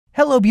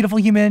Hello, beautiful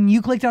human.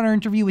 You clicked on our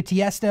interview with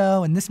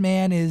Tiësto, and this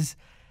man is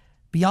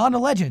beyond a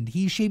legend.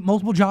 He's shaped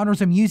multiple genres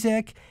of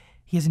music.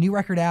 He has a new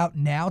record out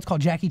now. It's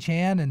called Jackie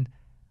Chan, and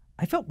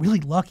I felt really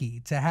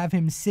lucky to have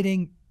him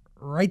sitting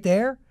right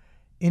there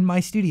in my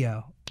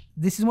studio.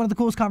 This is one of the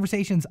coolest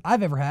conversations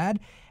I've ever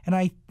had, and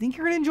I think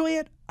you're going to enjoy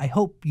it. I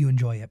hope you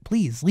enjoy it.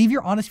 Please leave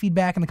your honest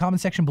feedback in the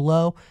comment section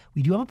below.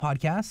 We do have a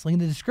podcast, link in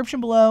the description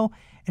below,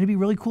 and it'd be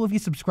really cool if you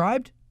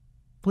subscribed.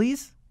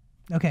 Please?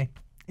 Okay,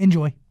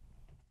 enjoy.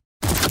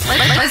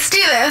 Let's do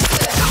this.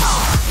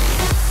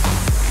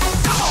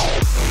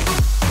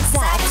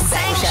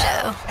 Zach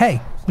Show. Hey,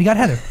 we got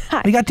Heather.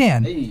 Hi. We got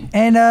Dan. Hey.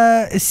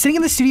 And sitting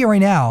in the studio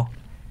right now,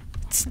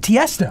 it's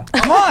Tiësto.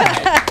 Come on.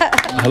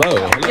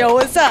 Hello. Yo,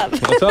 what's up?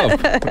 What's up?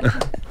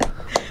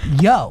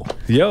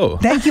 Yo.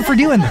 Thank you for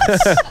doing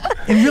this.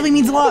 It really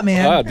means a lot,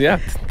 man. Yeah,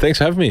 thanks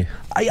for having me.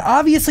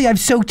 Obviously, I've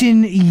soaked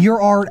in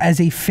your art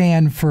as a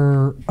fan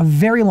for a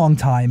very long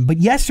time, but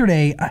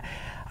yesterday,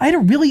 I had a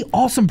really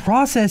awesome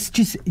process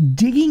just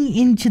digging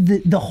into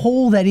the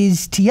hole that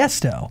is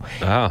Tiësto.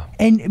 Ah.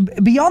 And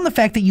beyond the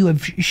fact that you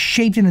have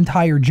shaped an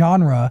entire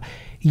genre,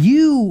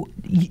 you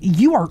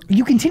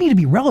continue to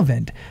be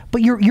relevant,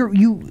 but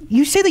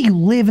you say that you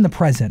live in the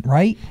present,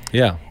 right?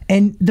 Yeah.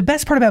 And the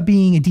best part about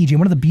being a DJ,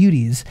 one of the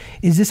beauties,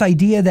 is this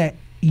idea that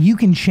you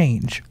can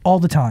change all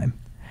the time.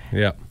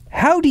 Yeah.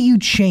 How do you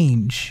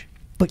change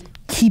but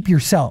keep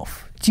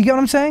yourself? Do you get what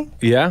I'm saying?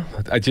 Yeah.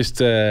 I just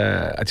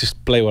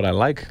play what I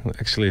like,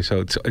 actually.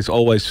 So it's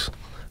always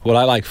what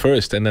I like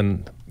first, and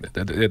then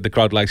the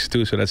crowd likes it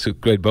too. So that's a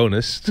great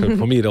bonus. So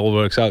for me, it all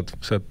works out.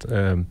 So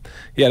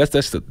yeah,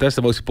 that's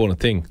the most important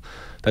thing.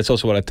 That's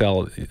also what I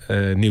tell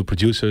new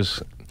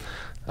producers.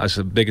 As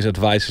the biggest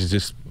advice is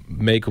just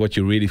make what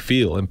you really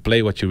feel and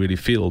play what you really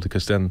feel,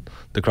 because then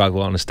the crowd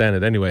will understand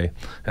it anyway,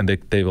 and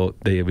they will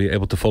be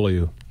able to follow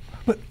you.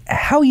 But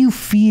how you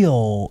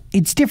feel,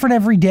 it's different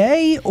every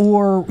day,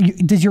 or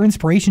does your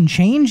inspiration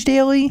change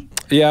daily?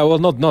 Yeah, well,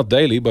 not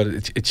daily, but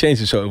it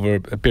changes over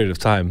a period of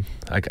time.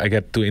 I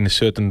get in a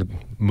certain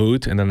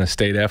mood, and then I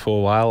stay there for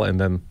a while, and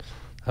then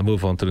I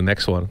move on to the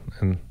next one.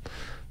 And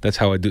that's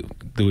how I do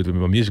it with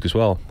my music as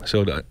well.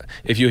 So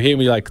if you hear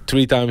me like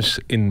 3 times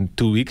in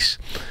 2 weeks,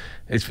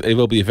 it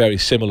will be a very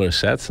similar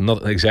set,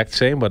 not exact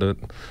same, but a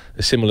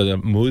similar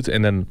mood,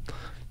 and then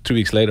 3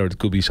 weeks later, it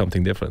could be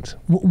something different.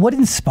 What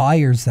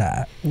inspires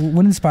that?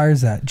 What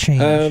inspires that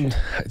change?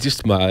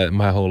 Just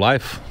my whole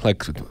life,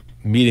 like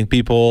meeting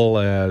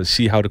people,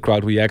 see how the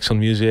crowd reacts on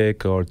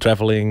music, or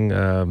traveling,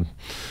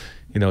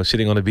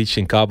 sitting on the beach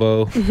in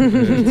Cabo.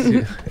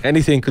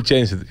 Anything could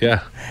change it,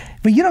 yeah.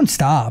 But you don't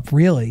stop,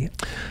 really.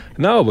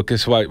 No,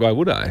 because why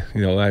would I?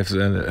 I have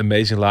an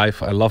amazing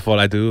life. I love what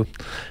I do.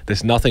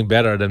 There's nothing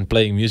better than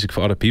playing music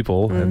for other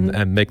people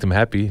and make them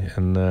happy,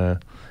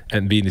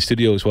 and be in the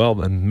studio as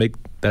well and make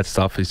that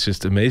stuff. It's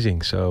just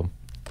amazing. So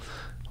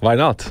why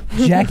not?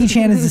 Jackie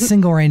Chan is a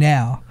single right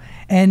now.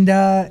 And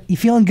you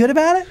feeling good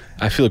about it?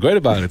 I feel great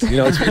about it.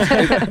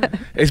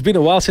 It's been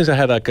a while since I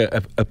had like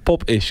a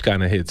pop-ish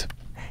kind of hit.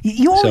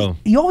 You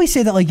always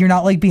say that like you're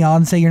not like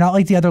Beyonce, you're not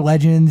like the other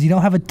legends, you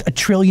don't have a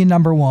trillion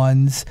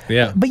 #1s.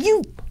 Yeah. But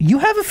you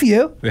have a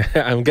few. Yeah,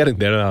 I'm getting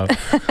there now.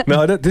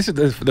 No, this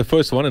is the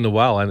first one in a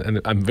while,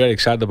 and I'm very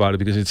excited about it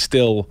because it's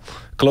still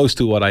close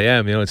to what I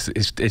am.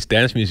 It's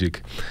dance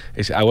music.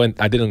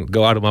 I didn't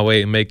go out of my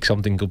way and make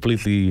something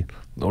completely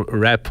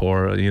rap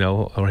or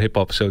hip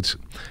hop. So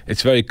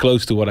it's very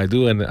close to what I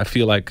do, and I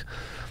feel like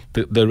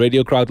the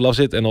radio crowd loves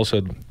it, and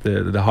also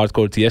the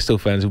hardcore Tiësto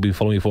fans who've been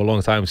following me for a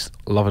long time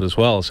love it as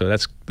well. So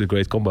that's the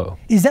great combo.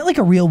 Is that like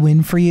a real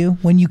win for you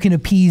when you can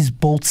appease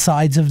both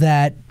sides of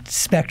that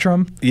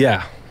spectrum?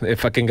 Yeah,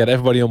 if I can get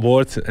everybody on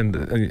board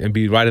and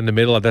be right in the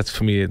middle, that's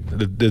for me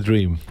the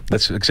dream.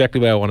 That's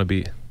exactly where I want to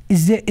be.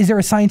 Is there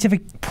a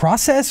scientific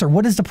process, or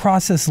what is the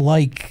process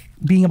like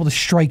being able to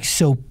strike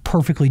so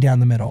perfectly down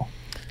the middle?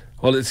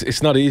 Well,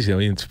 it's not easy. I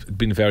mean, it's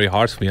been very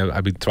hard for me.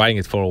 I've been trying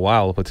it for a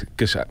while, but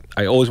because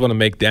I always want to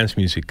make dance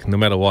music, no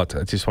matter what.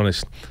 I just want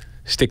to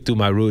stick to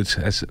my roots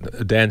as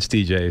a dance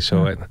DJ.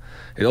 So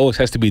it always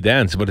has to be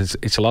dance, but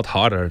it's a lot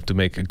harder to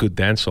make a good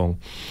dance song,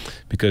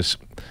 because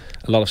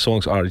a lot of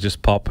songs are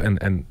just pop, and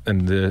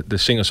the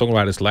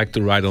singer-songwriters like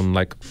to write on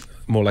like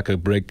more like a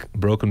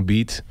broken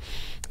beat,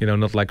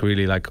 not like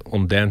really like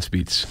on dance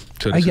beats.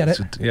 So I get it.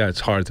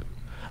 It's hard.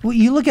 Well,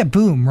 you look at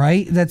Boom,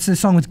 right? That's the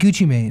song with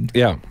Gucci Mane.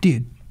 Yeah.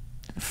 Dude,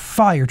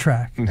 fire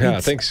track. Yeah,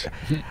 thanks.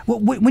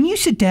 When you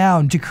sit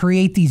down to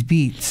create these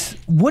beats,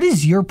 what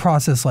is your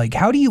process like?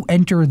 How do you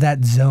enter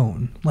that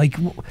zone? Like,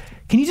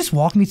 can you just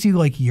walk me through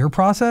like your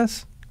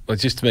process? Well,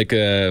 just to make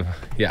a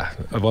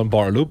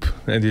 1-bar loop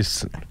and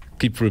just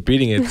keep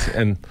repeating it,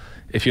 and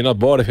if you're not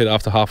bored of it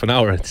after half an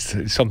hour, it's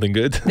something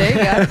good. There you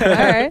go. All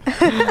right.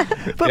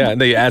 Yeah, and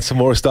then you add some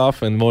more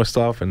stuff, and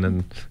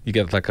then you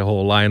get like a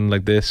whole line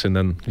like this, and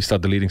then you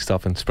start deleting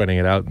stuff and spreading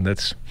it out, and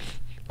that's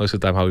most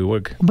of the time how we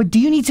work. But do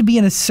you need to be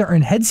in a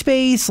certain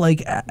headspace?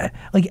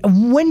 Like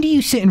when do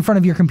you sit in front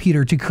of your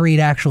computer to create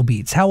actual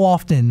beats? How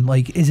often?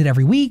 Like, is it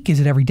every week? Is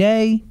it every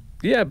day?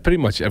 Yeah, pretty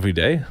much every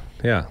day.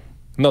 Yeah,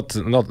 not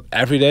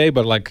every day,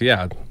 but like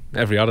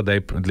every other day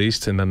at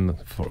least, and then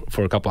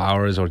for a couple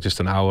hours or just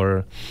an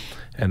hour,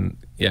 and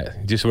yeah,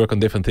 just work on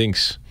different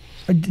things.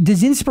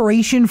 Does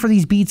inspiration for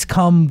these beats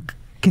come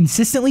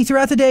consistently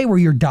throughout the day, where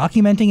you're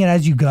documenting it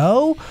as you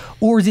go,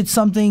 or is it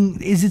something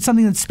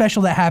that's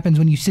special that happens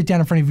when you sit down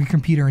in front of your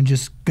computer and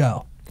just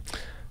go?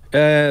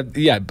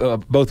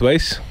 Both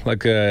ways.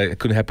 Like it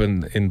could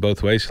happen in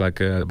both ways. Like,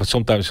 but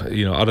sometimes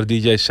other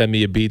DJs send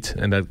me a beat,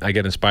 and I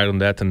get inspired on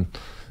that and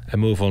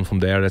move on from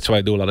there. That's why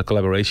I do a lot of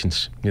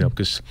collaborations.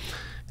 Because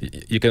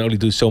you can only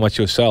do so much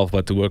yourself,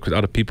 but to work with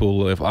other people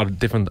with other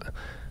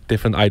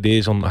different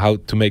ideas on how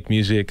to make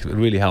music, it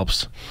really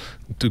helps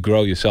to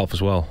grow yourself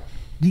as well.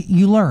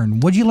 You learn.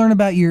 What'd you learn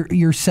about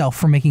yourself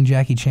from making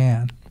Jackie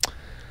Chan?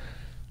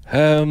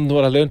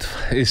 What I learned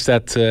is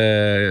that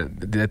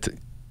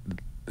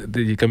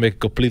you can make a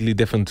completely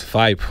different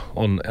vibe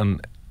on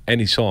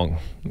any song.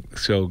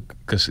 So,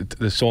 because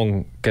the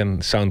song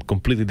can sound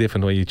completely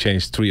different when you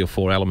change 3 or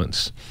 4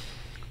 elements.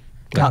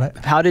 Got it.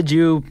 How did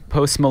you,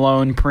 Post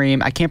Malone,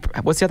 Preme,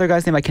 what's the other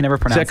guy's name? I can never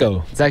pronounce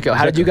Dzeko. it. Dzeko.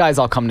 How did you guys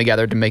all come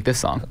together to make this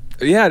song?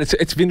 Yeah,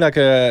 it's been like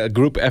a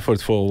group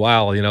effort for a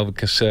while,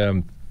 because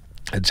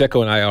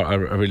Dzeko and I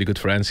are really good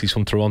friends. He's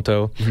from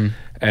Toronto,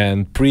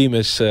 and Preme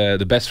is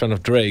the best friend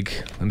of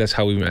Drake, and that's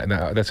how we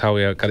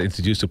got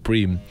introduced to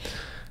Preme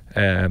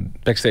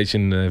backstage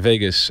in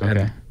Vegas.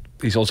 Okay. And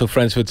he's also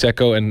friends with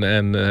Dzeko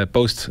and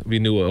Post. We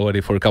knew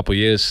already for a couple of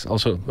years.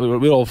 Also,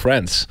 we're all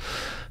friends,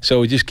 so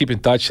we just keep in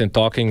touch and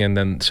talking. And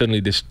then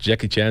suddenly this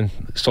Jackie Chan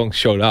song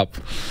showed up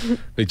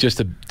with just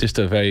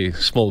a very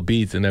small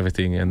beat and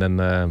everything. And then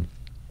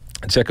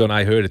Dzeko and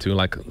I heard it. We were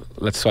like,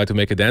 let's try to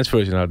make a dance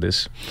version out of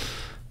this.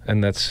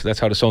 And that's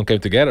how the song came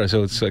together.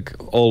 So it's like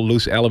all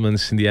loose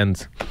elements in the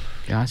end.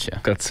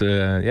 Gotcha.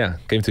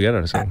 Came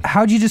together. So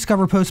How'd you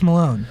discover Post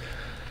Malone?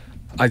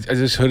 I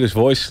just heard his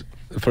voice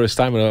the first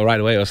time, and right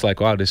away I was like,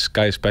 wow, this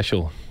guy is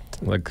special.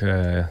 Like,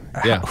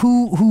 yeah.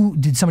 Who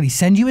did somebody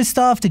send you his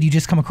stuff? Did you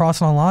just come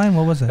across it online?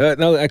 What was it?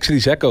 No, actually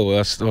Dzeko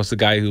was the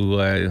guy who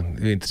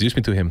introduced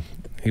me to him.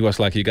 He was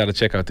like, you got to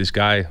check out this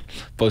guy,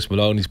 Post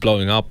Malone. He's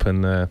blowing up,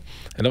 and that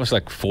was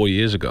like 4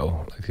 years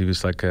ago. Like he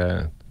was like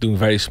doing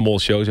very small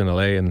shows in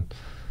LA, and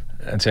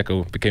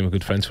Dzeko became a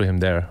good friend with him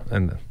there,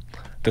 and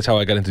that's how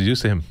I got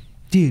introduced to him.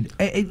 Dude,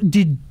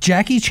 did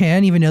Jackie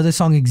Chan even know this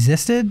song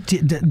existed?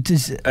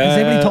 Has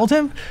anybody told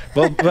him?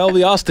 Well,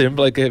 we asked him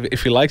like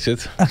if he likes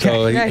it. Okay.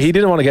 So he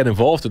didn't want to get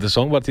involved with the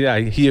song, but yeah,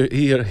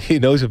 he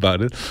knows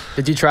about it.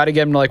 Did you try to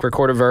get him to like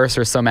record a verse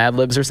or some ad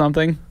libs or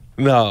something?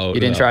 No, you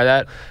didn't try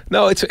that.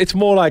 No, it's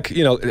more like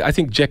I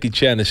think Jackie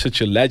Chan is such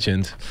a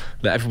legend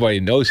that everybody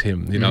knows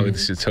him.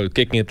 It's so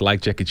kicking it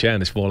like Jackie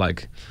Chan is more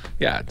like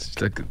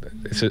it's a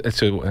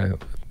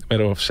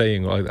matter of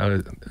saying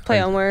Play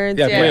on words.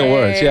 Yeah, play on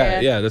words.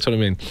 Yeah, that's what I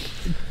mean.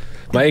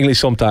 My English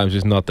sometimes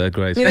is not that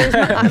great.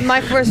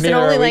 My first and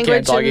only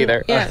language. Can't talk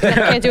either. Yeah,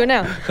 can't do it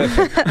now.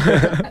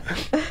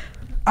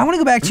 I want to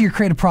go back to your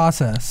creative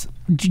process.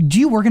 Do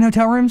you work in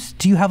hotel rooms?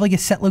 Do you have like a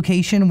set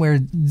location where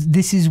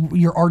this is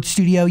your art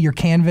studio, your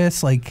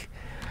canvas? Like,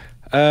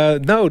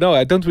 no,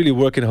 I don't really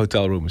work in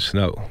hotel rooms.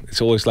 No,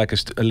 it's always like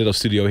a little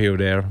studio here or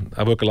there.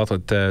 I work a lot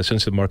at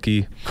Sunset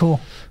Marquee.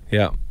 Cool.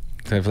 Yeah.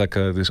 They have like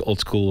this old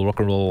school rock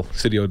and roll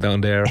studio down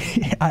there.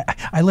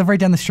 I live right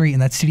down the street,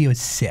 and that studio is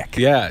sick.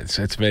 Yeah, it's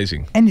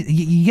amazing. And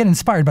you get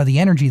inspired by the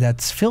energy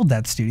that's filled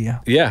that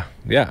studio. Yeah.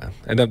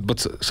 And then,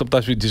 but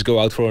sometimes we just go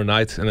out for a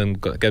night and then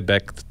get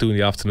back at 2 in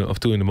the afternoon, or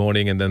 2 in the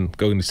morning, and then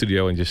go in the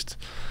studio and just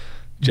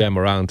jam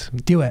around.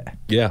 Do it.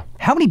 Yeah.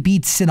 How many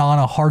beats sit on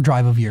a hard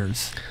drive of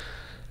yours?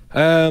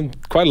 Quite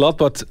a lot,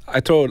 but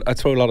I throw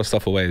a lot of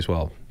stuff away as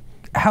well.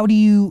 How do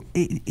you?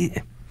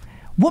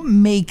 What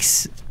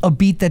makes a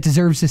beat that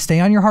deserves to stay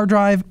on your hard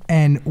drive,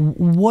 and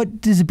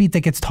what does a beat that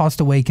gets tossed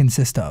away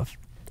consist of?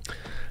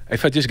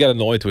 If I just get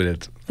annoyed with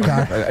it,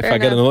 if I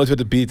get annoyed with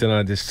the beat, then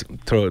I just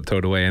throw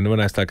it away. And when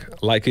I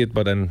like it,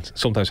 but then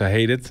sometimes I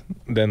hate it,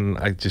 then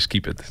I just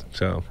keep it.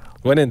 So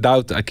when in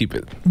doubt, I keep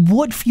it.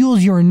 What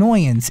fuels your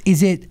annoyance?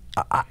 Is it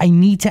I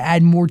need to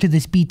add more to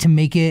this beat to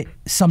make it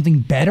something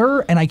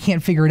better, and I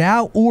can't figure it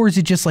out, or is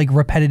it just like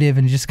repetitive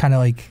and just kind of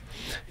like?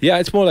 Yeah,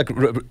 it's more like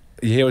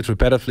you hear it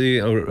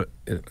repetitively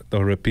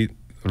or repeat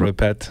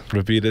it.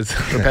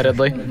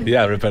 Repeatedly?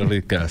 Yeah,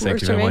 repetitively. Yeah,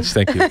 thank you very much.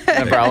 Thank you.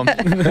 No problem.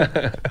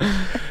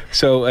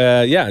 So,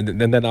 and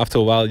then after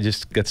a while, you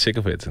just get sick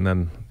of it, and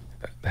then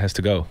it has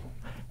to go.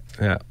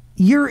 Yeah.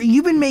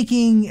 You've been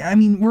making, I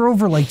mean, we're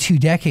over like 2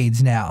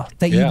 decades now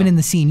that you've been in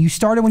the scene. You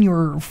started when you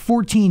were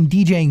 14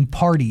 DJing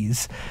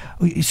parties,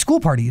 school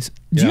parties.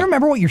 Do you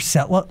remember what your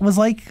set was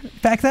like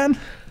back then?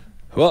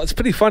 Well, it's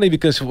pretty funny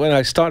because when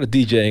I started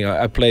DJing,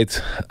 I played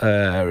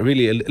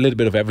really a little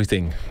bit of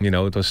everything.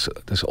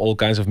 There's all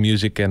kinds of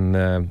music and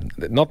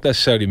not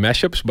necessarily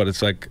mashups, but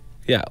it's like,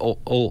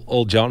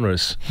 all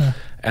genres. Huh.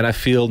 And I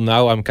feel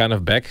now I'm kind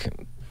of back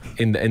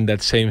in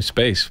that same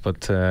space,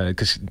 but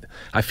because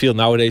I feel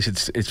nowadays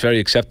it's very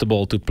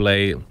acceptable to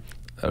play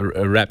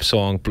a rap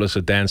song plus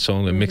a dance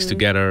song and mix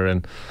together,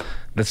 and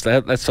that's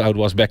how it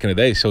was back in the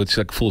day. So it's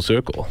like full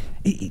circle.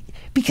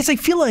 Because I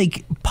feel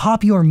like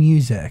popular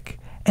music.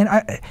 And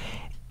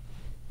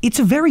it's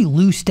a very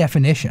loose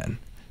definition.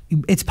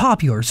 It's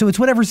popular, so it's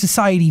whatever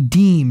society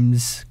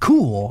deems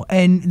cool.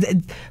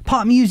 And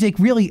pop music,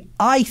 really,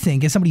 I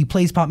think, as somebody who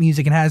plays pop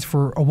music and has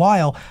for a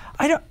while,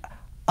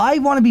 I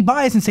want to be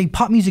biased and say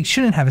pop music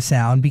shouldn't have a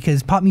sound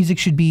because pop music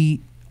should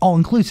be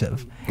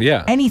all-inclusive.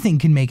 Yeah. Anything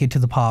can make it to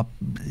the pop,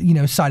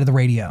 side of the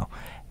radio,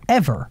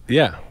 ever.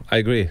 Yeah, I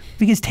agree.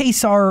 Because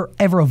tastes are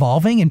ever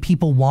evolving and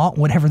people want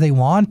whatever they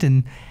want.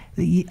 And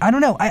I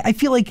don't know, I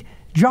feel like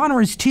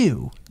genres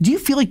too. Do you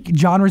feel like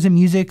genres in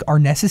music are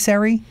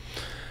necessary?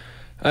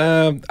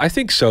 I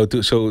think so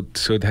too. So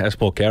it has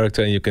more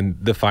character and you can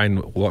define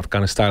what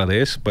kind of style it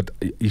is. But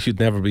you should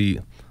never be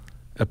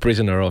a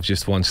prisoner of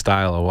just one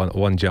style or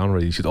one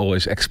genre. You should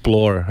always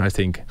explore. I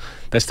think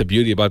that's the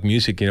beauty about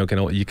music. You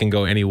can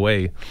go any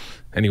way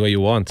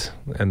you want,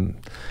 and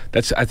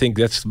I think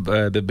that's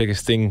the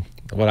biggest thing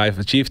what I've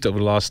achieved over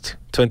the last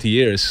 20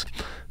 years.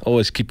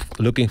 Always keep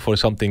looking for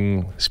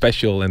something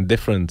special and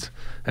different,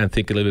 and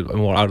think a little bit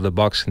more out of the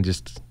box, and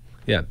just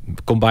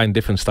combine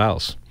different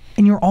styles.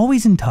 And you're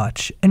always in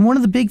touch. And one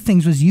of the big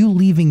things was you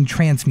leaving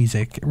trance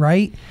music,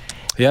 right?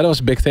 Yeah, that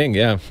was a big thing.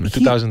 Yeah, in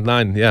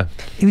 2009. Yeah,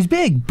 it was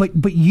big.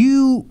 But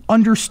you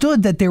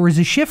understood that there was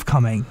a shift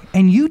coming,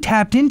 and you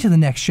tapped into the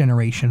next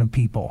generation of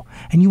people,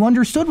 and you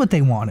understood what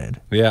they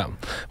wanted. Yeah.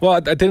 Well, I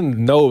didn't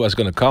know it was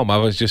going to come. I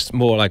was just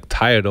more like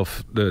tired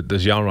of the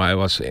genre I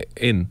was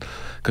in,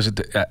 because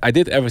I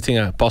did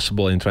everything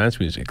possible in trance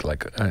music,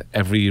 like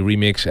every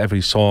remix,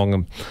 every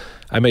song.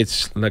 I made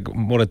like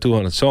more than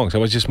 200 songs. I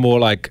was just more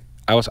like,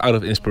 I was out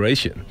of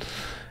inspiration.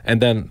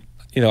 And then,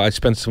 I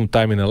spent some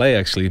time in LA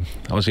actually.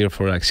 I was here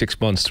for like 6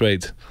 months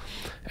straight.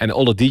 And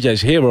all the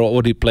DJs here were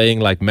already playing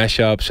like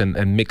mashups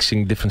and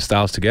mixing different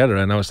styles together.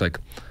 And I was like,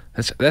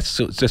 that's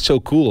so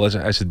cool as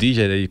a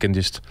DJ that you can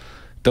just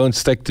don't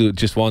stick to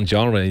just one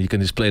genre and you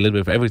can just play a little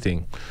bit of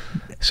everything.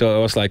 So I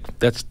was like,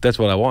 that's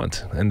what I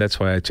want. And that's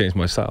why I changed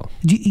my style.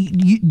 Do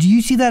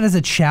you see that as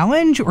a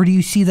challenge, or do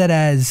you see that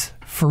as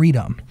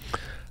freedom?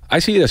 I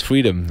see it as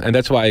freedom, and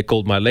that's why I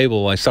called my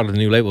label. I started a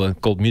new label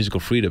called Musical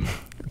Freedom,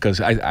 because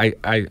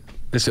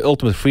it's the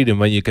ultimate freedom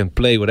when you can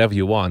play whatever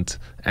you want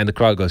and the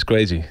crowd goes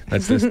crazy.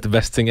 That's the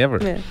best thing ever.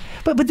 Yeah.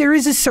 But there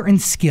is a certain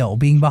skill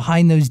being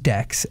behind those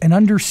decks and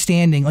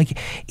understanding. Like,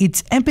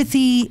 it's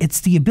empathy,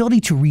 it's the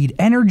ability to read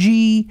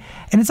energy,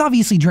 and it's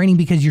obviously draining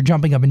because you're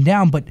jumping up and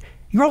down. But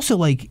you're also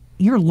like,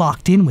 you're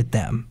locked in with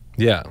them.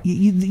 Yeah.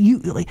 You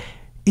like,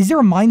 is there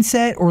a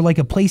mindset or like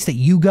a place that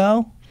you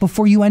go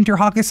before you enter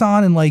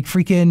Hakkasan and like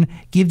freaking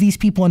give these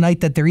people a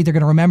night that they're either going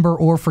to remember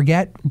or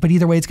forget, but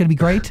either way it's going to be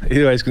great?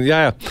 Either way,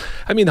 yeah.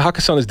 I mean,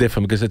 Hakkasan is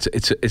different because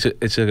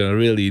it's a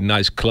really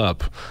nice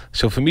club.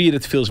 So for me,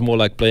 it feels more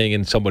like playing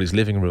in somebody's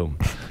living room.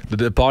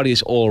 The party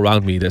is all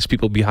around me. There's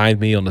people behind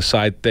me on the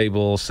side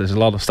tables. There's a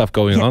lot of stuff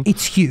going on.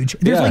 It's huge.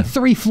 There's like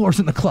 3 floors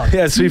in the club.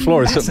 Yeah, 3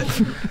 floors.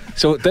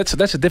 So that's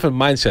a different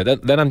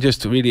mindset. Then I'm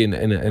just really in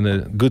a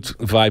good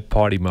vibe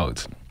party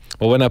mode.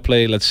 But when I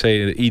play, let's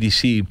say,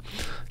 EDC,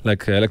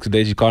 like Electric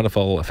Daisy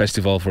Carnival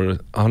Festival for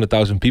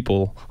 100,000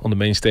 people on the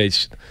main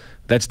stage,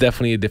 that's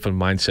definitely a different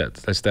mindset.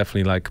 That's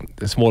definitely like,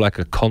 it's more like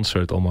a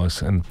concert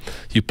almost. And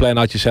you plan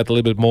out your set a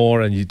little bit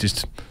more and you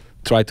just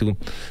try to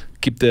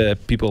keep the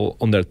people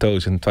on their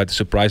toes and try to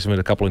surprise them with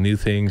a couple of new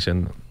things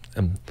and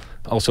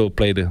also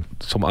play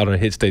some other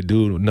hits they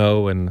do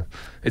know, and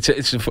it's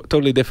a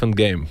totally different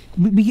game.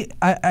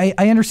 I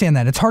understand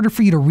that. It's harder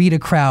for you to read a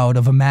crowd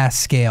of a mass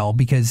scale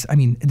because, I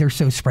mean, they're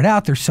so spread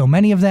out. There's so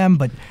many of them,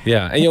 but...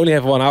 Yeah, and you only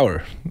have 1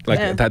 hour. Like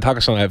at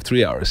Hakkasan, I have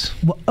 3 hours.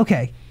 Well,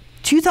 okay.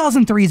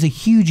 2003 is a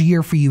huge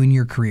year for you in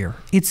your career.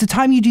 It's the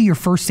time you do your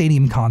first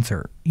stadium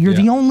concert. You're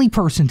the only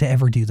person to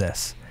ever do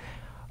this.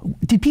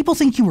 Did people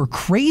think you were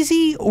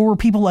crazy, or were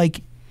people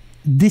like,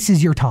 this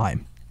is your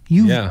time?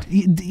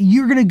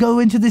 You're going to go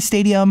into this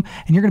stadium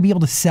and you're going to be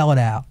able to sell it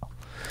out.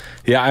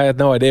 Yeah, I had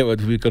no idea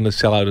what we were going to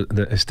sell out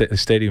a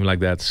stadium like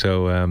that.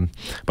 So,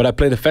 but I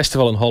played a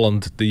festival in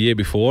Holland the year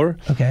before.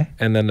 Okay.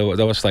 And then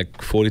there was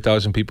like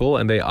 40,000 people,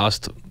 and they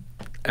asked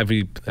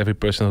every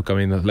person who come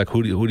in, like,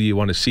 who do you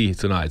want to see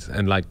tonight?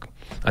 And like,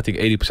 I think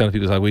 80% of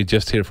people was like, we're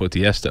just here for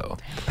Tiësto.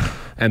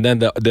 And then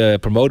the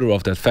promoter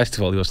of that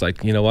festival, he was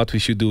like, you know what, we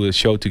should do a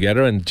show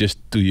together and just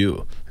do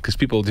you, because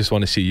people just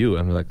want to see you.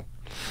 And I'm like,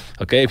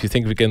 okay, if you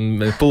think we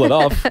can pull it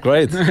off,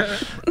 great.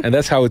 And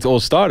that's how it all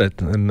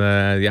started. And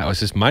I was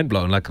just mind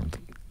blown. Like,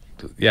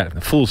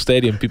 the full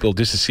stadium, people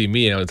just to see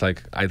me. And it's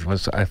like I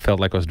felt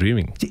like I was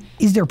dreaming.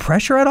 Is there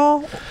pressure at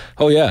all?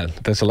 Oh yeah,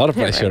 there's a lot of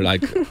pressure.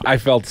 Like I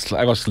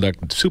was like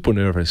super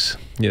nervous.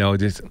 You know,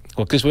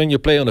 because when you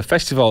play on a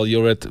festival,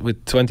 you're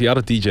with 20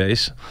 other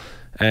DJs,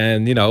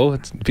 and you know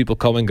people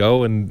come and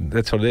go, and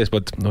that's what it is.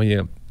 But when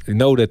you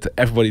know that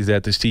everybody's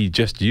there to see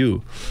just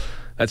you,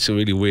 that's a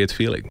really weird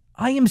feeling.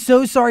 I am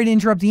so sorry to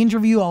interrupt the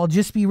interview. I'll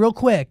just be real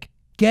quick.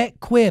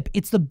 Get Quip.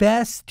 It's the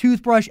best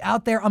toothbrush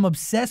out there. I'm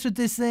obsessed with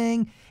this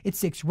thing. It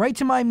sticks right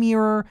to my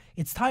mirror.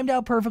 It's timed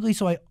out perfectly,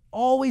 so I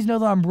always know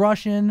that I'm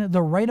brushing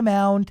the right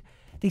amount.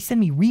 They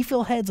send me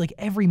refill heads like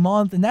every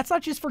month, and that's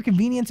not just for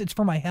convenience. It's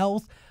for my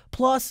health.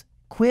 Plus,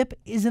 Quip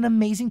is an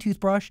amazing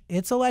toothbrush.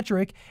 It's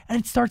electric, and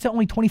it starts at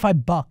only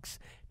 $25.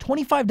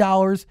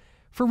 $25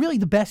 for really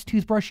the best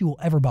toothbrush you will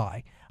ever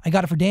buy. I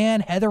got it for Dan,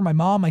 Heather, my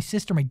mom, my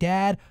sister, my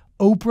dad.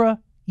 Oprah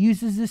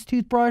uses this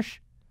toothbrush,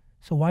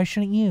 so why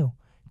shouldn't you?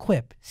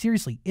 Quip,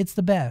 seriously, it's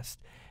the best.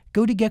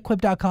 Go to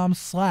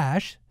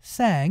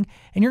getquip.com/sang,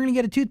 and you're going to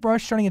get a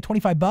toothbrush starting at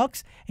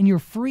 $25, and your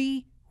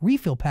free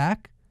refill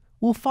pack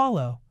will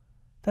follow.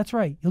 That's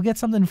right. You'll get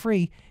something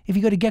free if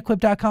you go to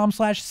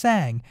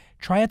getquip.com/sang.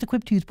 Try out the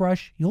Quip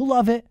toothbrush. You'll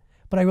love it,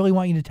 but I really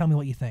want you to tell me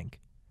what you think.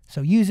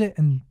 So use it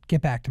and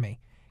get back to me.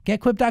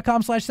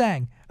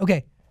 Getquip.com/sang.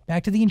 Okay,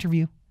 back to the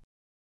interview.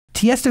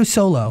 Tiësto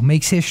Solo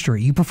makes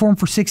history. You perform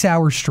for 6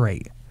 hours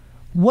straight.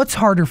 What's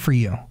harder for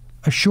you,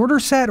 a shorter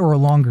set or a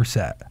longer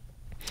set?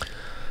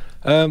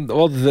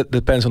 Well, that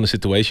depends on the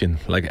situation.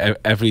 Like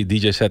every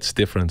DJ set's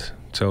different.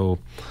 So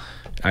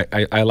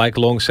I like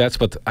long sets,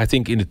 but I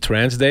think in the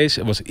trance days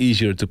it was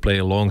easier to play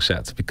a long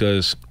set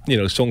because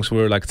songs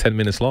were like 10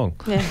 minutes long.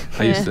 Yeah.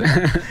 I used to,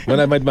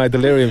 when I made my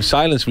Delirium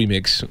Silence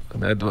remix,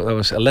 that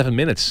was 11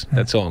 minutes.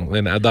 That song.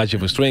 Then Adagio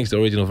for Strings, the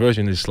original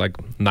version, is like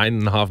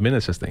 9.5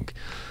 minutes, I think.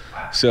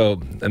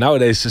 So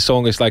nowadays the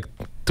song is like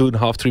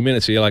 2.5, 3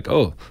 minutes. So you're like,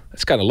 oh,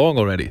 it's kind of long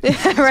already. Right?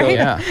 So,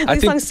 yeah. Are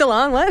these songs still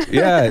on? What?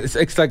 Yeah, it's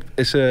like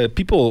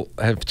people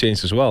have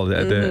changed as well.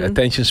 The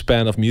attention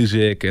span of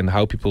music and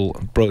how people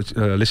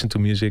listen to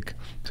music.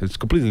 So it's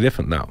completely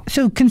different now.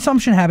 So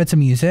consumption habits of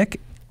music,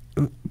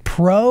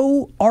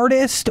 pro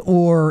artist,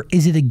 or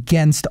is it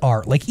against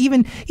art? Like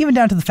even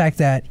down to the fact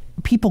that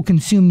people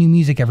consume new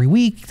music every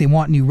week. They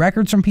want new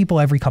records from people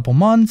every couple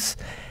months.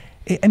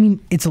 I mean,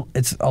 it's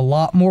a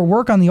lot more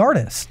work on the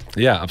artist.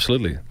 Yeah,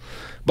 absolutely.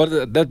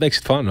 But that makes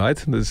it fun, right?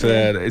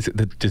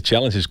 The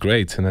challenge is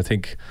great, and I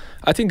think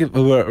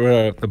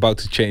we're about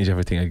to change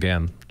everything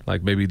again.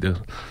 Like maybe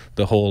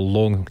the whole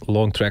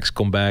long tracks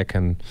come back,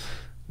 and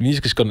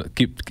music is gonna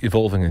keep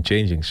evolving and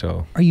changing.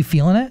 So Are you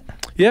feeling it?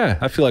 yeah,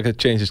 I feel like a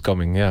change is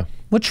coming. Yeah.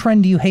 What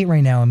trend do you hate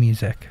right now in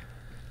music?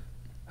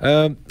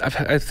 I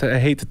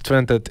hate the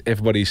trend that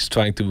everybody's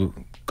trying to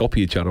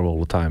copy each other all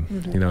the time.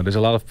 There's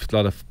a lot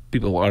of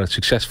people who are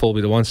successful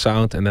with one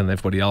sound, and then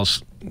everybody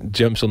else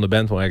jumps on the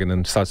bandwagon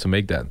and starts to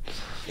make that.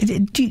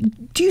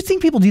 Do you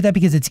think people do that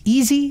because it's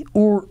easy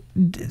or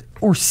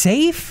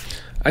safe?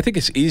 I think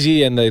it's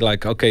easy, and they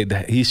like, okay,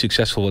 he's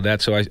successful with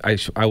that, so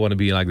I want to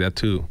be like that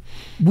too.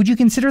 Would you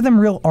consider them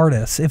real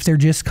artists if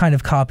they're just kind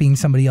of copying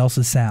somebody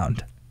else's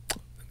sound?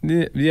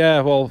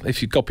 Yeah, well,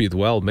 if you copy it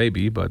well,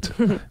 maybe, but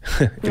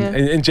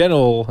in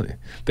general,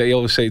 they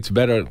always say it's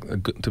better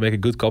to make a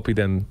good copy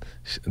than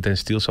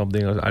steal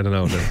something. Or, I don't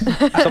know,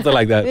 something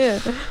like that.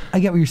 Yeah. I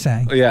get what you're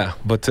saying. Yeah,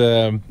 but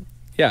I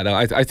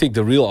think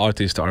the real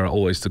artists are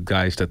always the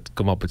guys that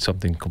come up with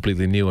something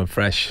completely new and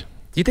fresh.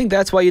 Do you think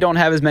that's why you don't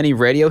have as many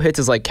radio hits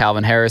as like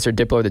Calvin Harris or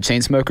Diplo or the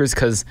Chainsmokers?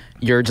 Because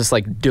you're just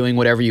like doing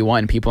whatever you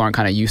want and people aren't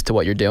kind of used to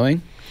what you're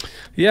doing?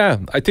 Yeah,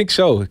 I think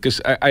so. Because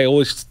I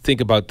always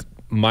think about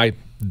my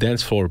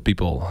dance floor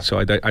people. So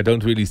I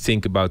don't really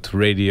think about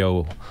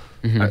radio.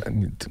 I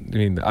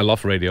mean, I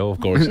love radio, of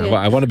course.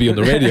 I want to be on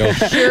the radio.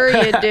 Sure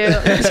you do.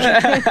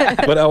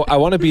 But I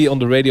want to be on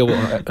the radio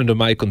under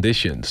my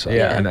conditions.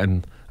 Yeah.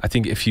 And I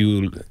think if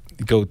you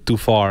go too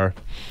far,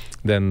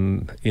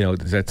 then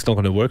that's not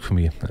going to work for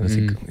me. And I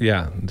think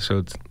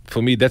so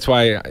for me that's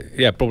why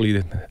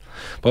probably.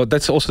 But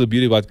that's also the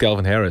beauty about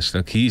Calvin Harris.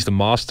 Like he's the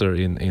master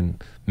in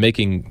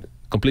making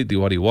completely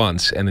what he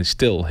wants, and it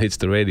still hits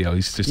the radio.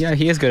 He's just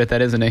he is good at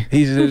that, isn't he?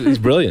 He's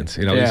brilliant.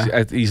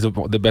 Yeah. He's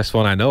the best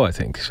one I know, I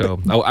think. So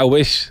I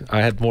wish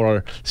I had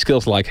more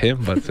skills like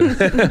him. But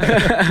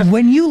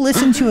When you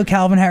listen to a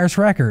Calvin Harris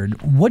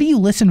record, what do you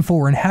listen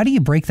for, and how do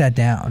you break that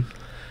down?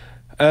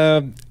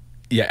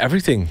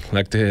 Everything,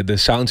 like the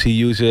sounds he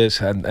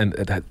uses and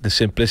the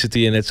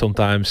simplicity in it.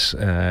 Sometimes,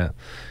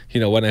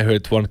 when I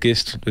heard One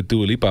Kiss with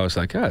Dua Lipa, I was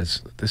like,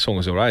 this song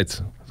is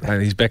alright.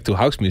 And he's back to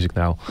house music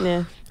now.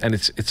 Yeah. And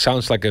it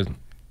sounds like a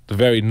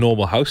very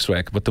normal house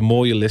track, but the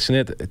more you listen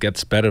it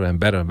gets better and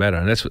better and better.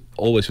 And that's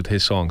always with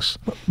his songs.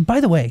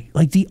 By the way,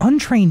 like the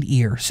untrained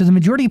ear, so the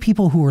majority of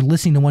people who are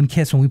listening to One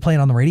Kiss when we play it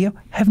on the radio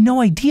have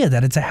no idea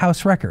that it's a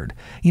house record.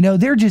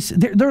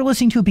 They're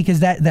listening to it because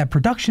that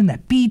production,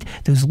 that beat,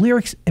 those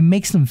lyrics, it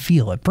makes them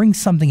feel, it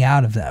brings something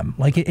out of them.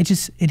 Like it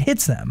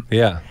hits them.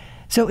 Yeah.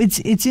 So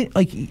it's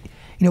like,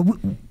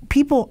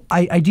 people,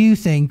 I do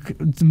think,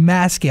 the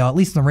mass scale, at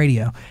least on the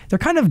radio, they're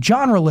kind of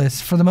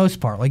genreless for the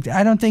most part. Like,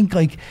 I don't think,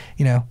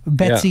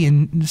 Betsy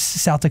in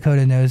South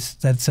Dakota knows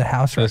that's a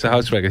house record. That's a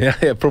house record.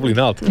 Yeah, probably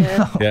not.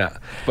 Yeah. Yeah.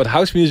 But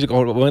house music,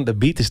 or when the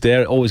beat is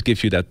there, always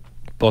gives you that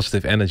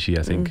positive energy,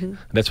 I think.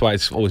 That's why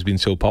it's always been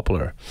so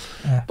popular.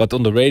 Yeah. But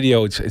on the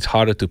radio, it's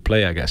harder to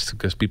play, I guess,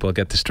 because people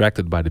get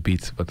distracted by the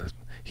beat. But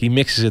he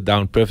mixes it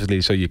down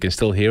perfectly so you can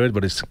still hear it,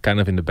 but it's kind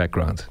of in the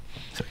background.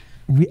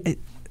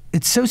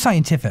 It's so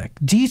scientific.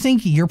 Do you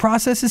think your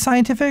process is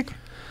scientific?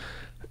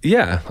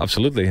 Yeah,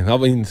 absolutely. I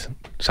mean,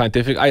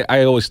 scientific.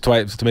 I always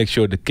try to make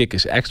sure the kick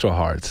is extra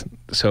hard.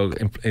 So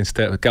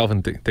instead,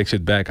 Calvin takes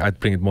it back. I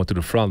bring it more to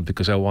the front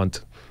because I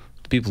want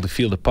people to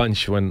feel the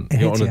punch when It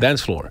you're hits on the you.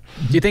 dance floor.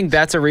 Do you think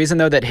that's a reason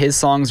though that his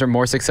songs are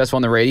more successful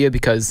on the radio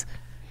because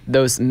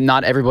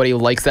not everybody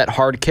likes that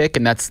hard kick,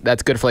 and that's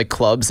good for like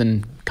clubs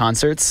and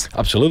concerts?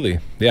 Absolutely,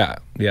 yeah.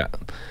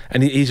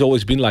 And he's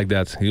always been like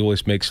that. He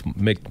always made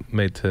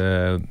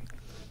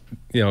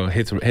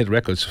hit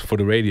records for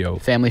the radio.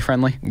 Family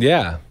friendly.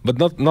 Yeah, but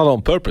not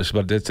on purpose.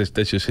 But that's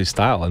just his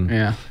style, and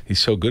Yeah. he's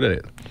so good at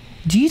it.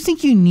 Do you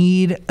think you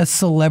need a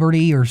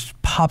celebrity or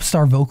pop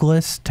star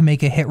vocalist to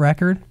make a hit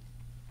record?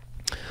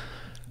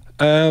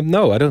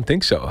 No, I don't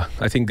think so.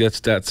 I think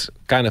that's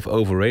kind of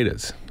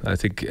overrated. I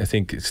think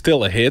it's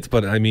still a hit,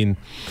 but I mean,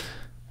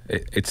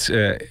 it's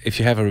if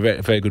you have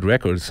a very good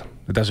record,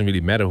 it doesn't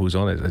really matter who's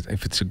on it.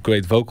 If it's a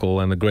great vocal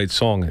and a great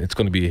song, it's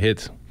going to be a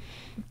hit.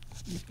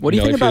 What do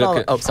you think if you about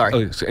look all? Oh,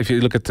 sorry. So if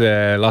you look at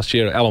last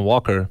year, Alan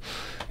Walker,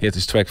 he had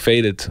this track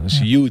 "Faded." It was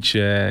huge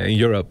in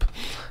Europe,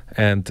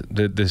 and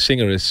the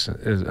singer is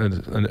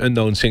an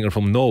unknown singer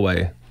from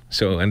Norway.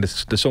 So and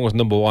the song was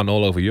 #1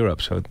 all over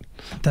Europe. So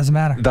Doesn't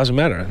matter. it doesn't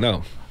matter.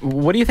 No.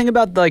 What do you think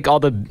about like all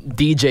the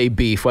DJ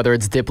beef, whether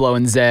it's Diplo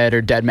and Zed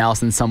or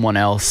deadmau5 and someone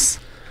else?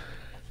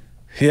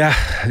 Yeah,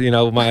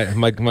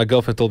 my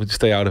girlfriend told me to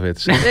stay out of it.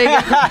 So. There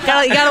you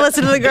go. You gotta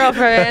listen to the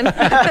girlfriend.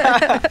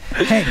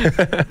 Hey,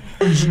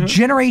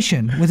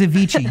 Generation with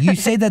Avicii. You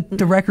say that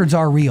the records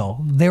are real.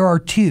 There are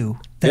 2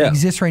 that Yeah.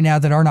 exist right now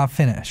that are not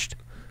finished.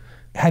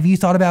 Have you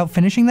thought about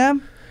finishing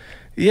them?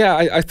 Yeah,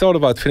 I thought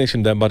about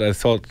finishing them, but I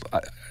thought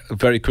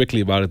very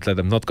quickly about it that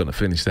I'm not going to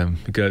finish them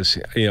because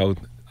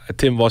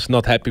Tim was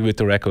not happy with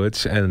the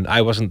records and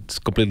I wasn't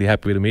completely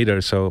happy with them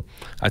either. So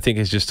I think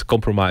it's just a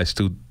compromise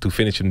to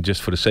finish them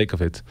just for the sake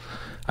of it.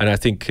 And I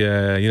think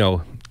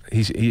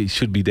he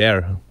should be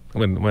there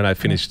when I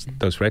finish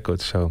those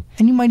records. So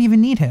And you might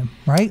even need him,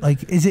 right? Like,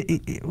 is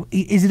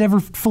it ever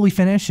fully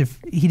finished if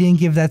he didn't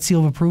give that seal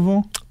of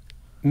approval?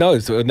 no,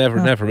 it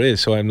never is.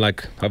 So I'm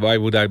like, why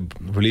would I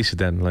release it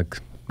then? Like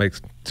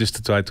just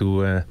to try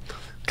to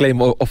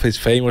claim off his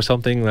fame or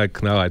something.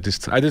 Like no, I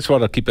just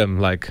rather keep him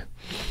like.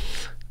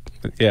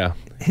 Yeah.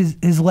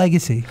 His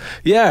legacy.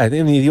 Yeah, I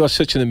mean, he was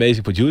such an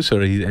amazing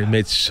producer. He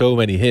made so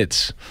many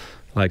hits.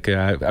 Like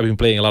I've been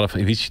playing a lot of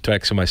Avicii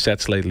tracks in my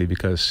sets lately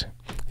because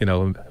we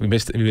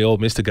all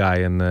missed the guy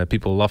and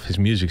people love his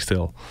music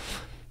still.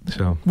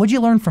 So What'd you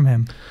learn from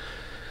him?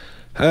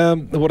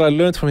 what I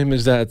learned from him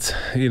is that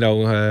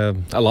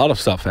a lot of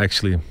stuff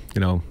actually.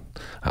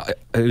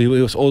 He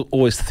was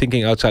always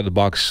thinking outside the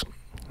box.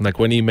 Like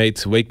when he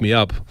made "Wake Me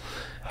Up,"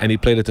 and he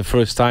played it the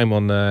first time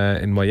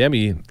in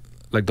Miami.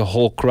 Like the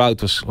whole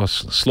crowd was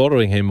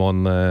slaughtering him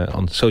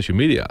on social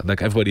media.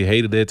 Like everybody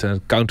hated it,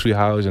 and country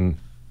house, and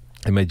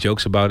they made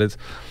jokes about it.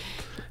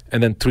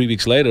 And then 3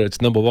 weeks later, it's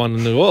 #1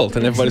 in the world,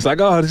 and everybody's like,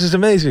 "Oh, this is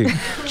amazing!"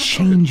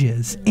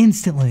 Changes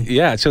instantly.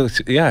 Yeah. So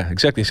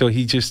exactly. So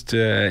he just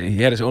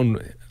he had his own.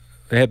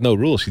 He had no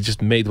rules. He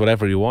just made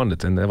whatever he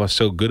wanted, and that was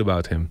so good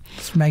about him.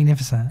 It's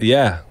magnificent.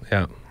 Yeah.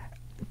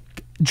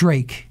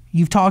 Drake,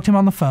 you've talked to him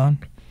on the phone.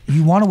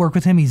 You want to work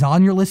with him. He's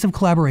on your list of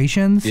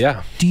collaborations.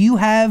 Yeah. Do you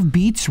have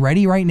beats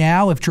ready right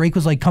now? If Drake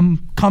was like,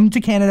 come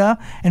to Canada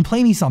and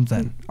play me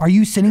something. Are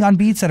you sitting on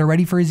beats that are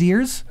ready for his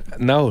ears?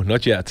 No,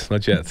 not yet.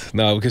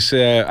 No, because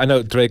I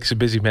know Drake's a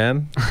busy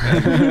man,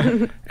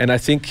 and I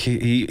think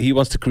he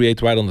wants to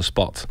create right on the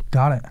spot.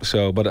 Got it.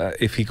 So, but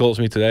if he calls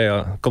me today,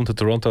 I'll come to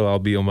Toronto. I'll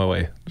be on my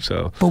way.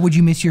 So, But would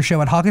you miss your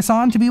show at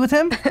Hakkasan to be with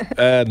him?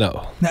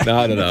 no.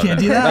 Can't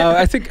do that. No,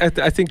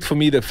 I think for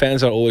me the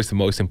fans are always the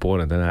most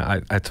important,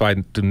 and I try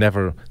to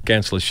never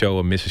cancel a show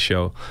or miss a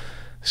show.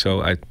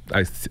 So I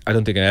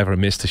don't think I ever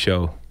missed a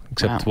show.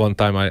 Except one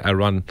time I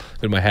run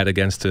with my head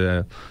against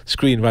the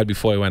screen right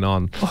before I went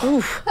on.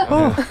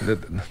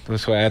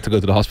 That's why I had to go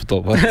to the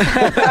hospital. But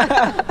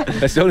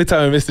that's the only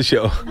time I missed the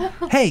show.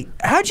 Hey,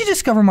 how'd you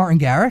discover Martin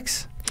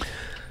Garrix?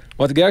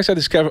 Well, the Garrix I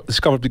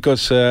discovered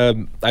because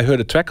I heard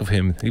a track of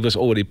him. He was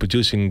already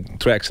producing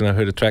tracks, and I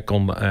heard a track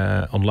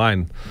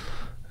online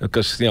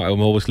because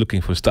I'm always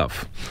looking for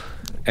stuff.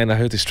 And I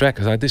heard this track.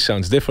 I was like, this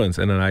sounds different.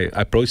 And then I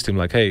approached him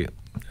like, hey,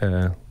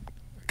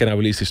 can I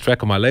release this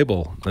track on my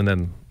label? And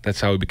then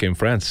that's how we became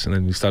friends. And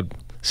then we started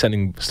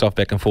sending stuff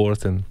back and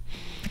forth. And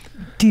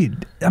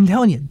Dude, I'm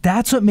telling you,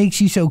 that's what makes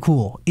you so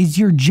cool, is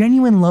your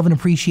genuine love and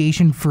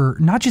appreciation for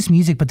not just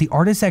music, but the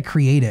artists that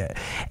create it.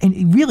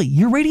 And really,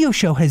 your radio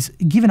show has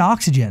given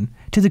oxygen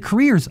to the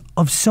careers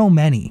of so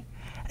many.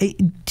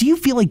 Do you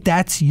feel like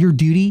that's your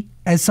duty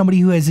as somebody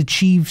who has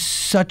achieved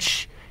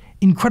such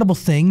incredible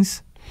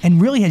things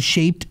and really has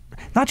shaped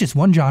not just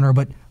one genre,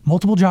 but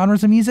multiple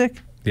genres of music?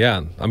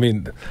 yeah, I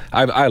mean,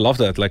 I love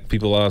that. Like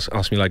people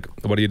ask me like,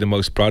 what are you the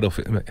most proud of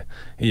in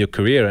your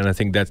career? And I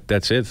think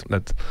that's it.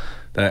 That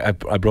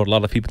I brought a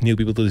lot of new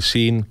people to the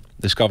scene,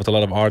 discovered a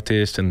lot of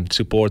artists and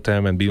support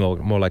them and be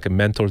more like a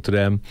mentor to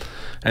them.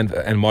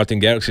 And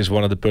Martin Garrix is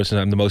one of the persons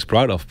I'm the most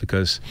proud of,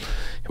 because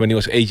when he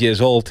was 8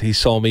 years old, he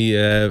saw me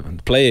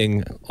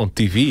playing on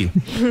TV,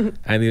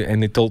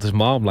 and he told his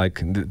mom like,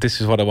 this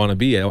is what I want to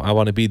be. I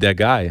want to be that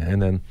guy. And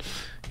then,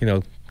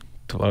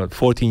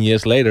 14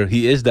 years later,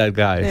 he is that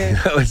guy.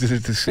 Yeah.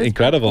 It's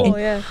incredible. Cool,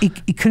 yeah.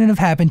 It couldn't have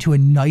happened to a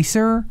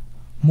nicer,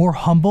 more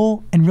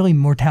humble and really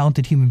more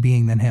talented human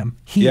being than him.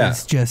 He Yeah.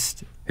 is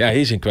just. Yeah,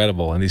 he's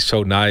incredible and he's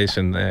so nice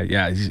and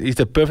he's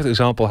the perfect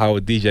example how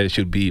a DJ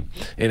should be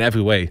in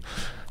every way.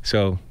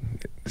 So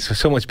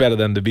so much better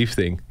than the beef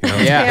thing. You know?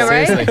 Yeah,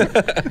 right?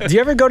 seriously. Do you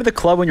ever go to the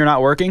club when you're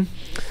not working?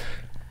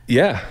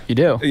 Yeah. You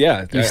do?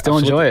 Yeah. You still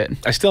enjoy it?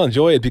 I still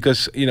enjoy it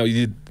because,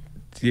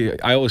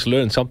 I always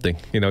learn something.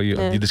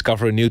 You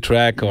discover a new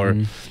track or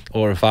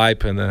a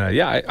vibe, and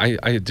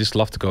I just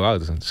love to go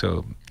out. And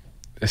so,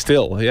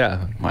 still,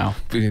 yeah. Wow.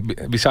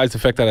 Besides the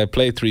fact that I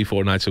play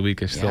 3-4 nights a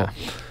week, I still,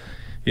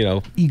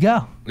 You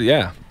go.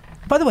 yeah.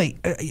 By the way,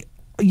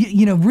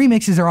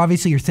 remixes are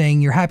obviously your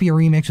thing. Your Happier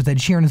remix with Ed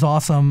Sheeran is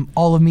awesome.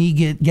 All of Me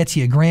gets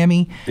you a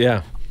Grammy.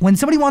 Yeah. When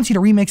somebody wants you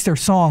to remix their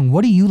song,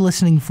 what are you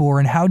listening for,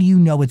 and how do you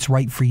know it's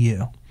right for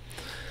you?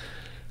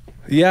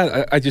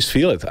 Yeah, I just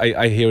feel it.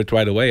 I hear it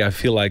right away. I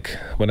feel like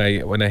when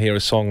I hear a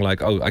song,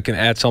 like, oh, I can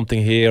add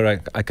something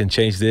here. I can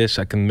change this.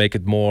 I can make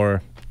it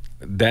more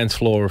dance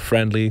floor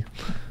friendly.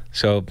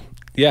 So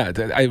yeah,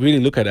 I really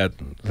look at that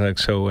like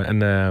so.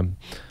 And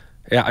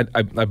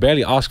I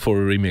barely ask for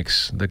a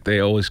remix. Like they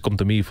always come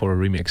to me for a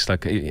remix.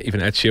 Like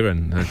even Ed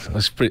Sheeran, it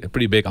was a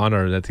pretty big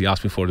honor that he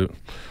asked me to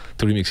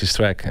remix his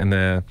track. And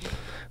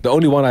the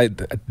only one I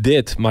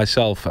did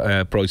myself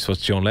approached was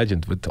John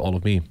Legend with All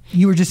of Me.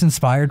 You were just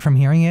inspired from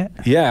hearing it?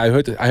 Yeah, I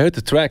heard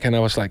the track and I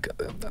was like,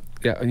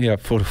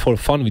 for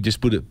fun we just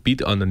put a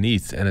beat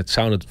underneath and it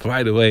sounded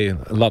right away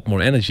a lot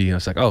more energy. I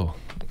was like, oh,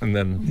 and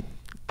then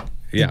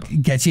yeah,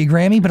 It gets you a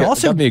Grammy, but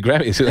also got me a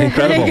Grammy. It's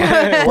incredible.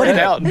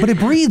 but it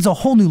breathes a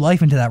whole new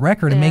life into that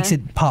record and Yeah. makes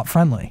it pop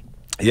friendly.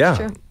 Yeah,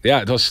 True.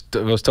 yeah, it was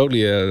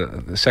totally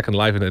a second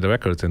life in the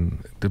record and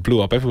it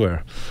blew up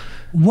everywhere.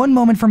 One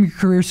moment from your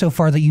career so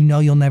far that you know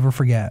you'll never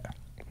forget.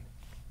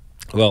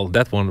 Well,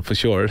 that one for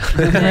sure.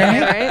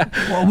 Right?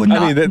 Well, would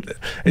not, I mean,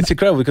 it's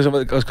incredible because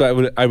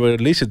I would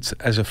release it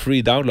as a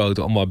free download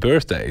on my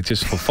birthday,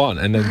 just for fun.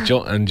 And then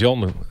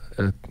John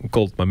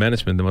called my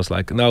management and was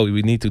like, "No,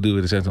 we need to do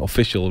it as an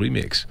official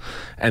remix."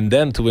 And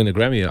then to win a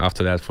Grammy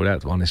after that for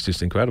that one is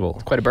just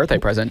incredible. Quite a birthday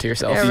present to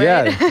yourself.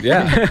 Yeah, right?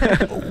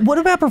 Yeah. what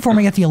about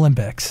performing at the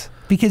Olympics?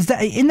 Because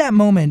in that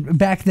moment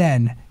back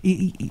then,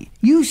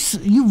 you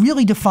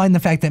really defined the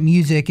fact that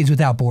music is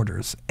without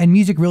borders, and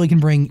music really can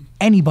bring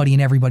anybody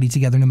and everybody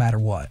together, no matter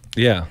what.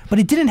 Yeah. But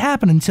it didn't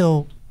happen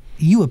until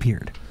you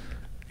appeared.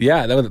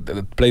 Yeah,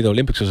 playing the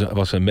Olympics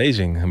was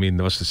amazing. I mean,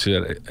 it was a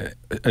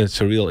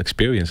surreal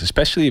experience,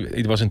 especially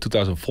it was in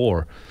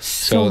 2004.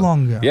 So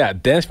long ago. Yeah,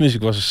 dance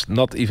music was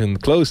not even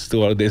close to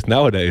what it is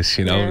nowadays,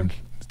 Yeah.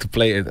 to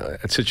play it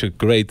at such a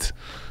great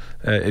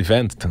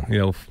event,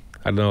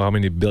 I don't know how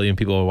many billion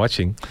people are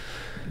watching.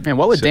 Man,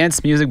 what would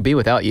dance music be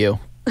without you?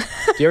 Do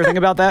you ever think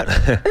about that?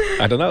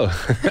 I don't know.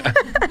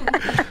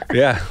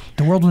 Yeah.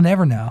 The world will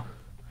never know.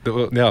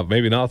 No,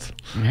 maybe not.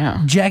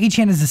 Yeah. Jackie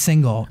Chan is a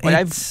single. Wait, I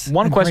have It's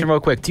one a question great- real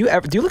quick. Do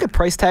you look at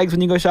price tags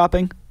when you go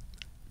shopping?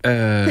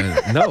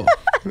 No.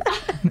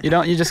 You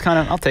don't? You just kind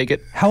of, I'll take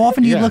it. How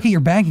often do you Yeah. look at your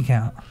bank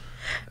account?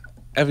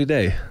 Every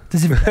day.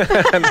 Does it?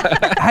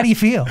 How do you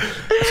feel?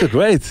 That's so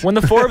great. When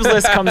the Forbes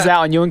list comes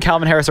out and you and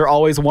Calvin Harris are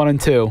always 1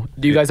 and 2,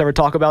 do you guys ever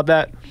talk about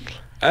that?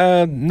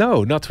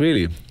 No, not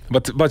really.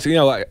 But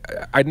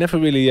I never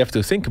really have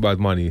to think about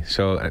money.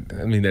 So I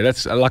mean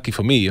that's lucky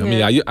for me. I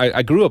mean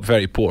I grew up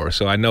very poor,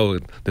 so I know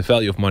the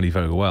value of money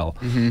very well.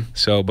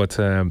 So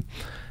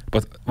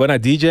but when I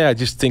DJ, I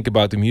just think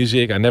about the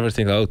music. I never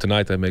think, oh,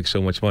 tonight I make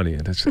so much money.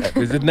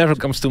 It never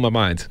comes to my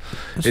mind.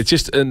 It's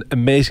just an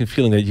amazing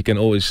feeling that you can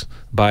always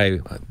buy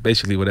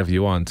basically whatever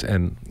you want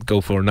and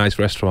go for a nice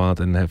restaurant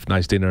and have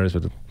nice dinners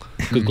with a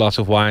good glass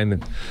of wine.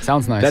 And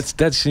Sounds nice.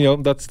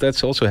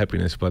 that's also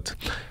happiness. But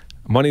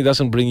money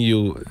doesn't bring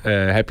you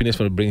happiness,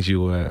 but it brings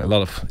you a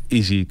lot of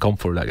easy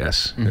comfort, I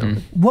guess.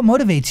 What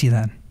motivates you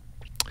then?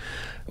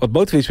 What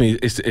motivates me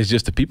is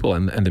just the people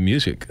and the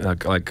music.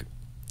 Like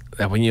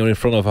when you're in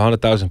front of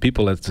 100,000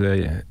 people at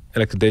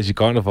Electric Daisy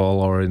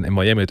Carnival or in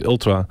Miami at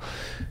Ultra,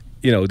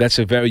 that's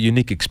a very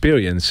unique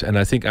experience. And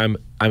I think I'm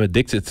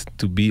addicted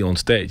to be on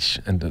stage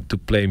and to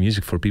play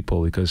music for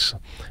people because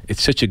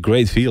it's such a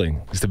great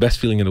feeling. It's the best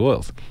feeling in the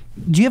world.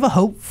 Do you have a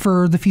hope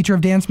for the future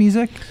of dance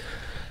music?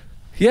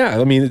 Yeah,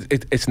 I mean,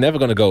 it's never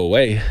going to go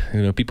away.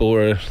 People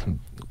were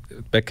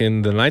back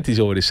in the 90s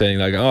already saying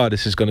like, oh,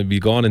 this is going to be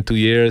gone in 2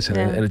 years.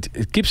 And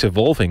it keeps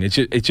evolving. It's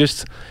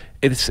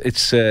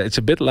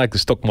a bit like the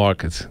stock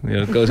market.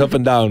 It goes up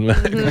and down.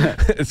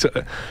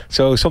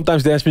 So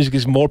sometimes dance music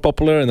is more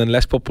popular and then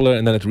less popular,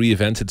 and then it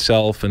reinvents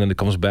itself, and then it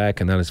comes back,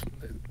 and then it's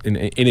in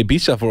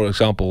Ibiza, for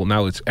example.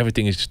 Now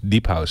everything is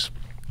deep house.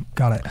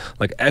 Got it.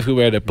 Like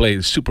everywhere they play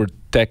super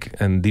tech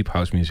and deep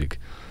house music.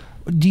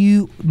 Do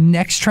you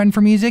next trend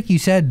for music? You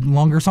said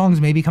longer songs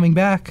maybe coming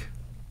back.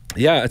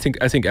 Yeah, I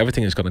think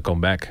everything is going to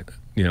come back.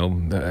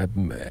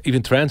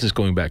 Even trance is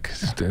going back.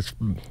 It's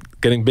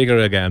getting bigger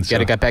again.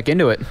 Gotta get back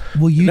into it.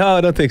 Will you? No,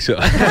 I don't think so.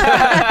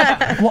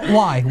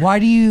 Why? Why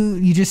do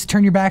you just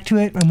turn your back to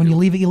it, and when you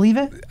leave it, you leave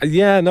it?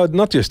 Yeah, no,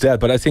 not just that,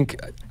 but I think,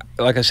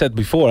 like I said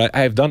before, I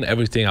have done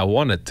everything I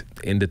wanted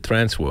in the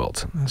trance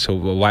world. So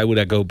why would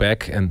I go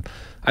back and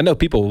I know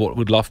people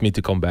would love me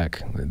to come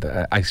back.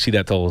 I see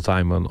that all the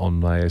time on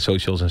my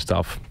socials and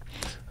stuff.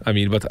 I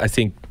mean, but I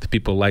think the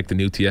people like the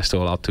new Tiësto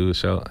a lot too.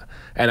 So,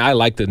 and I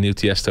like the new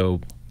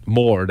Tiësto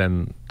more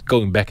than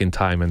going back in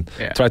time and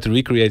try to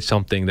recreate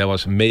something that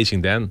was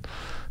amazing then.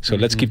 So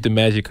let's keep the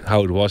magic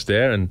how it was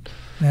there, and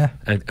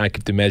I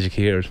keep the magic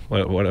here.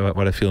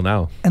 What I feel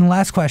now. And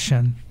last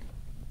question.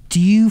 Do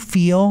you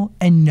feel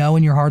and know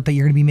in your heart that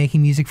you're going to be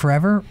making music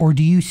forever, or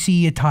do you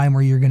see a time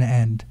where you're going to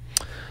end?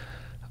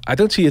 I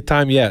don't see a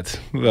time yet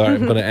where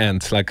I'm going to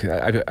end. Like,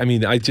 I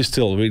mean, I just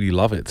still really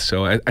love it.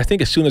 So I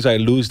think as soon as I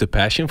lose the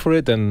passion for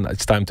it, then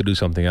it's time to do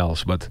something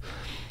else. But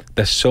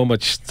there's so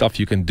much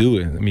stuff you can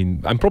do. I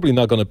mean, I'm probably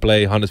not going to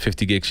play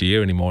 150 gigs a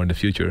year anymore in the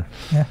future.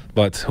 Yeah.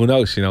 But who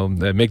knows? You know,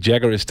 Mick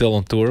Jagger is still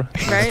on tour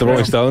with the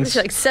Rolling Stones. He's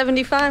like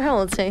 75. How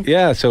old is he?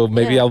 Yeah, so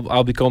maybe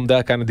I'll become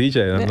that kind of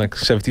DJ. I'm like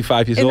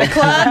 75 years old. In the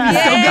club,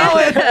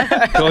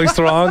 Still going. Going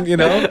strong, you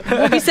know.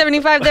 We'll be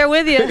 75 there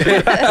with you.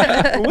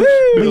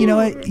 But you know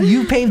what?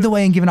 You paved the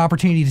way and given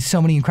opportunity to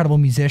so many incredible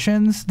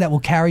musicians that will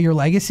carry your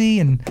legacy,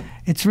 and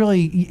it's really,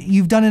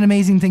 you've done an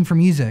amazing thing for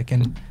music.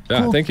 And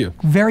cool, thank you.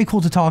 Very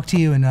cool to talk to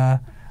you and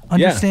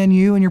understand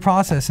you and your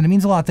process, and it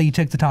means a lot that you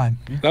took the time.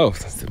 Oh,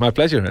 my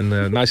pleasure,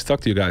 and nice to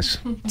talk to you guys.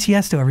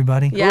 Tiësto,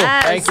 everybody.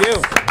 Yes. Thank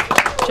you.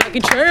 Jackie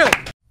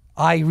Chan.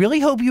 I really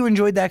hope you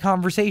enjoyed that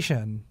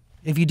conversation.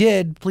 If you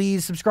did,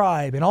 please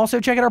subscribe and also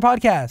check out our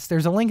podcast.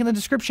 There's a link in the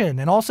description,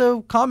 and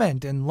also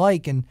comment and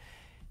like and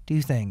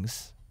do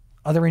things.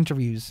 Other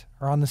interviews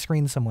are on the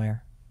screen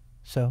somewhere,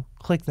 so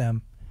click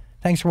them.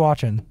 Thanks for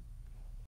watching.